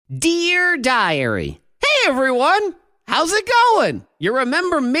Dear Diary. Hey, everyone. How's it going? You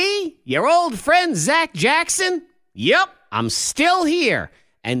remember me? Your old friend Zach Jackson? Yep, I'm still here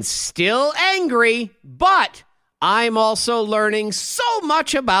and still angry, but I'm also learning so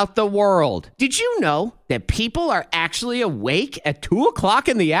much about the world. Did you know that people are actually awake at 2 o'clock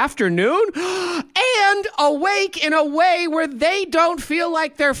in the afternoon? And awake in a way where they don't feel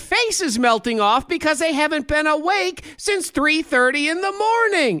like their face is melting off because they haven't been awake since 3:30 in the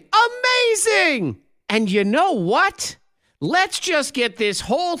morning. Amazing! And you know what? Let's just get this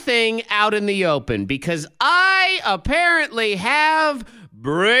whole thing out in the open because I apparently have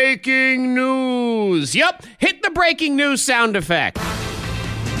breaking news. Yep, hit the breaking news sound effect.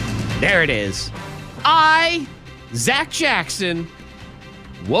 There it is. I, Zach Jackson,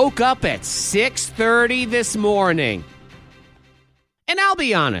 woke up at 6:30 this morning. And I'll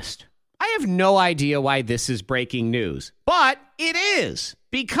be honest, I have no idea why this is breaking news, but it is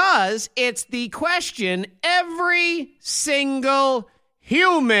because it's the question every single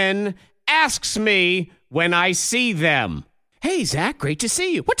human asks me when I see them. Hey, Zach, great to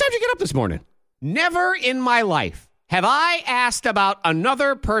see you. What time did you get up this morning? Never in my life have I asked about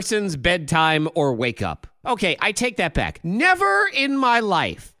another person's bedtime or wake up. Okay, I take that back. Never in my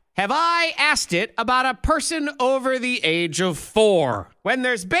life have I asked it about a person over the age of 4. When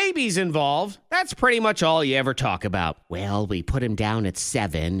there's babies involved, that's pretty much all you ever talk about. Well, we put him down at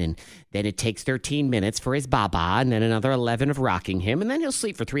 7, and then it takes 13 minutes for his baba, and then another 11 of rocking him, and then he'll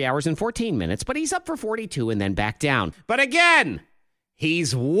sleep for 3 hours and 14 minutes, but he's up for 42 and then back down. But again,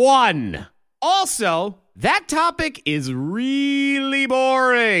 he's 1. Also, that topic is really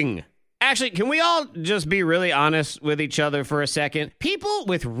boring. Actually, can we all just be really honest with each other for a second? People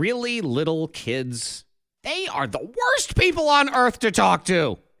with really little kids, they are the worst people on earth to talk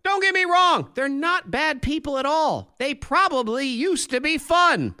to. Don't get me wrong, they're not bad people at all. They probably used to be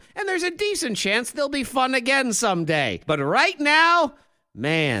fun, and there's a decent chance they'll be fun again someday. But right now,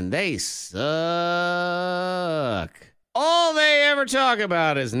 man, they suck. All they ever talk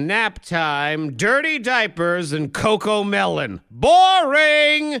about is nap time, dirty diapers, and Coco Melon.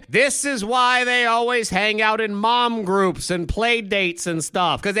 Boring! This is why they always hang out in mom groups and play dates and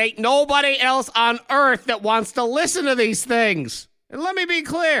stuff, because ain't nobody else on earth that wants to listen to these things. And let me be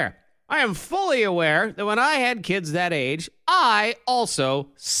clear, I am fully aware that when I had kids that age, I also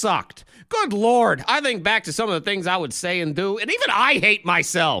sucked. Good Lord, I think back to some of the things I would say and do, and even I hate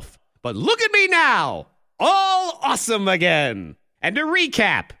myself. But look at me now. All awesome again. And to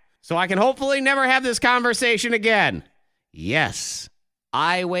recap, so I can hopefully never have this conversation again. Yes,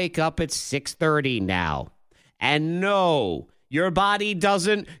 I wake up at 6:30 now. And no, your body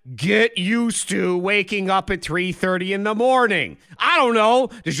doesn't get used to waking up at 3:30 in the morning. I don't know.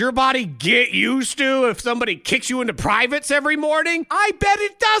 Does your body get used to if somebody kicks you into privates every morning? I bet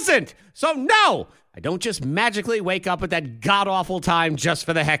it doesn't. So no, I don't just magically wake up at that god-awful time just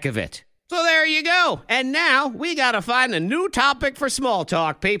for the heck of it. So there you go. And now we gotta find a new topic for small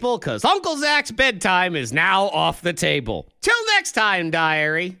talk, people, because Uncle Zach's bedtime is now off the table. Till next time,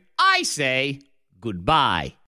 diary, I say goodbye.